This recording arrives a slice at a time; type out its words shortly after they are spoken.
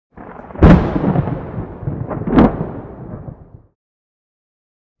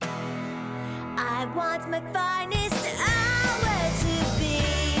I want my finest hour to be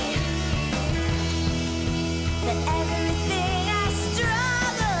that everything I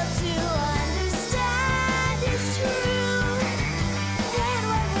struggle to understand is true. Then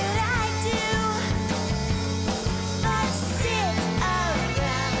what would I do but sit around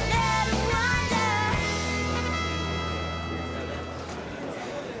and wonder?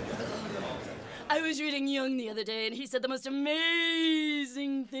 I was reading Jung the other day, and he said the most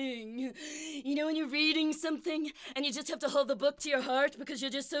amazing thing. You know when you're reading something, and you just have to hold the book to your heart because you're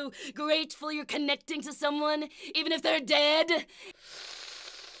just so grateful you're connecting to someone, even if they're dead?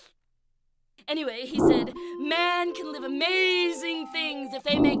 Anyway, he said, man can live amazing things if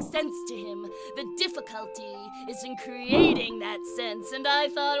they make sense to him. The difficulty is in creating that sense. And I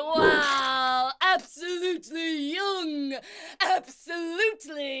thought, wow, absolutely Jung.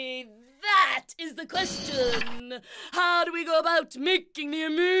 Absolutely. That is the question. How do we go about making the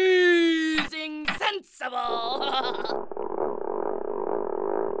amazing sensible?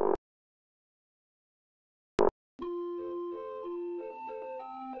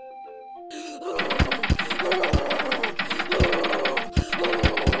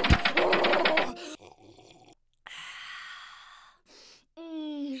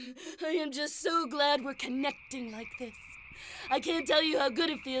 I am just so glad we're connecting like this. I can't tell you how good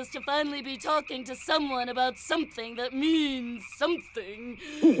it feels to finally be talking to someone about something that means something.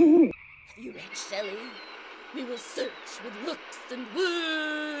 Have you read Shelley? We will search with looks and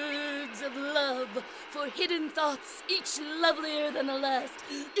words of love for hidden thoughts, each lovelier than the last.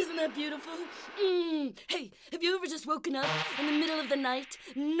 Isn't that beautiful? Hey, have you ever just woken up in the middle of the night,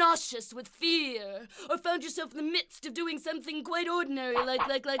 nauseous with fear, or found yourself in the midst of doing something quite ordinary, like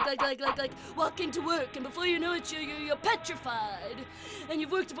walking to work, and before you know it, you're petrified, and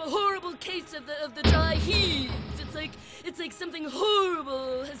you've worked up a horrible case of the dry heaves. It's like something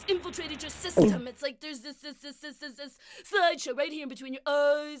horrible has infiltrated your system. It's like there's this slideshow right here in between your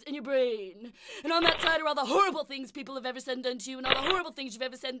eyes and your brain. And on that side are all the horrible things people have ever said and done to you, and all the horrible things you've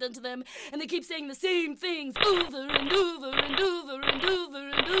ever said and done to them. And they keep saying the same things over and over and over and over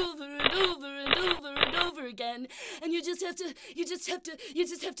and over and over and over and over again. And you just have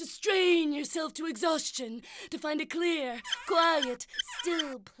to strain yourself to exhaustion to find a clear, quiet,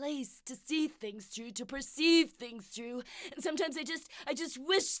 still place to see things through, to perceive things through. And sometimes I just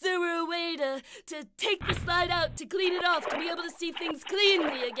wish there were a way to take the slide out, to clean it off, to be able to see things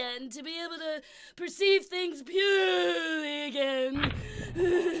cleanly again, to be able to perceive things purely again.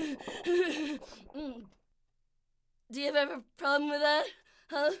 Do you ever have a problem with that?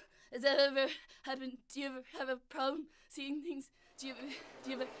 Huh? Has that ever happened? Do you ever have a problem seeing things? Do you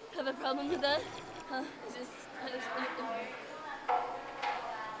ever have a problem with that? Huh?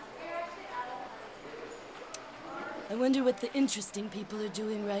 I wonder what the interesting people are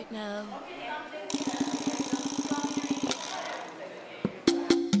doing right now.